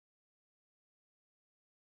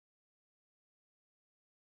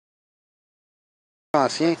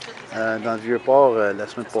Ancien dans le Vieux-Port la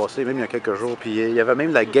semaine passée, même il y a quelques jours. Puis il y avait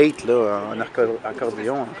même la gate là, en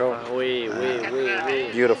accordéon encore. Oui.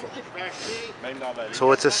 Beautiful.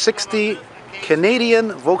 So it's a 60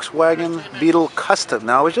 Canadian Volkswagen Beetle Custom.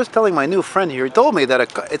 Now I was just telling my new friend here, he told me that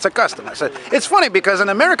it's a custom. I said, it's funny because an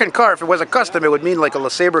American car, if it was a custom, it would mean like a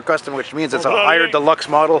LeSabre custom, which means it's a higher deluxe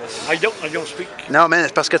model. I don't speak. Non, mais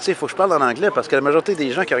c'est parce que tu sais, il faut que je parle en anglais parce que la majorité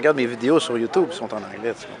des gens qui regardent mes vidéos sur YouTube sont en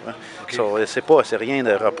anglais, tu comprends? Okay. C'est rien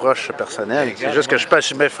de reproche personnel. C'est juste que je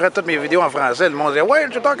me ferais toutes mes vidéos en français. Le monde dit, ouais,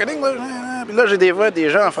 tu talk in English. Puis là, j'ai des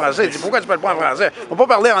gens en français. Ils disent, pourquoi tu parles pas en français? On peut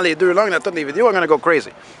pas parler en les deux langues dans toutes les vidéos. I'm gonna go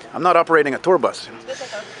crazy. I'm not operating a tour bus.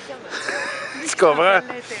 Tu comprends?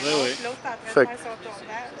 Oui. Fait que,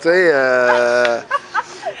 tu sais,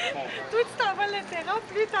 Toi, tu t'en vas l'interrompre,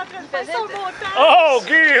 lui, t'es en train de faire son montage. Oh,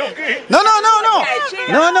 OK.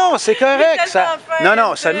 Non, c'est correct. Ça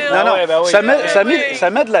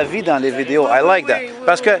met de la vie dans les vidéos. I like that.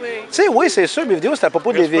 Parce que, tu sais, oui, c'est sûr, mes vidéos, c'est à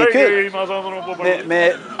propos des véhicules.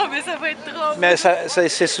 Mais ça va être drôle. Mais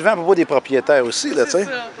c'est souvent à propos des propriétaires aussi, là, tu sais.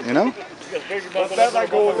 You know? Il va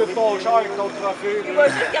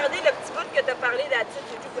juste garder le petit bout que tu as parlé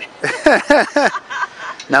là-dessus.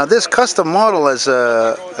 Now, this custom model, as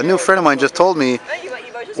a new friend of mine just told me,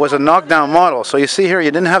 was a knockdown model. So you see here, you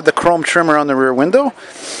didn't have the chrome trimmer on the rear window.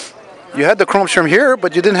 You had the chrome trim here,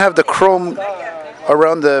 but you didn't have the chrome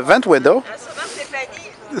around the vent window.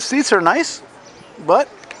 The seats are nice, but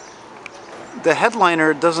the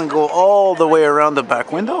headliner doesn't go all the way around the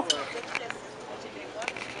back window.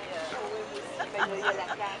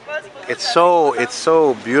 It's so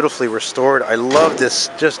beautifully restored. I love this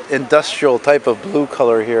just industrial type of blue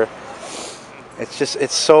color here.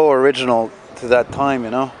 It's so original to that time, you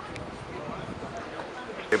know.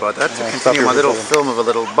 Sorry about that. To continue my little film of a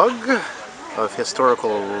little bug of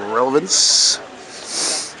historical relevance.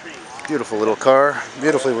 Beautiful little car,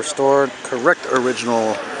 beautifully restored, correct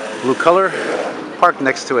original blue color. Parked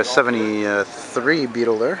next to a 73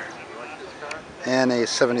 Beetle there, and a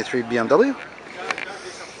 73 BMW.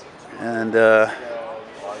 And I'll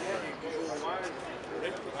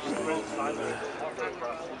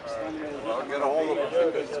get a hold of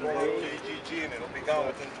it. It's KGG and it'll be gone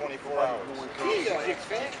within 24 hours.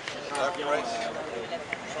 That price?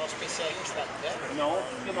 Son spécialiste là-dedans. Non,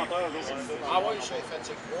 supplémentaire. Ah oui, je suis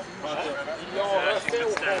fatigué. Ils l'ont refait au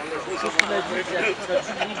complet.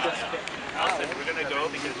 We're gonna go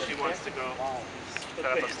because she wants to go. Set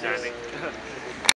up a standing.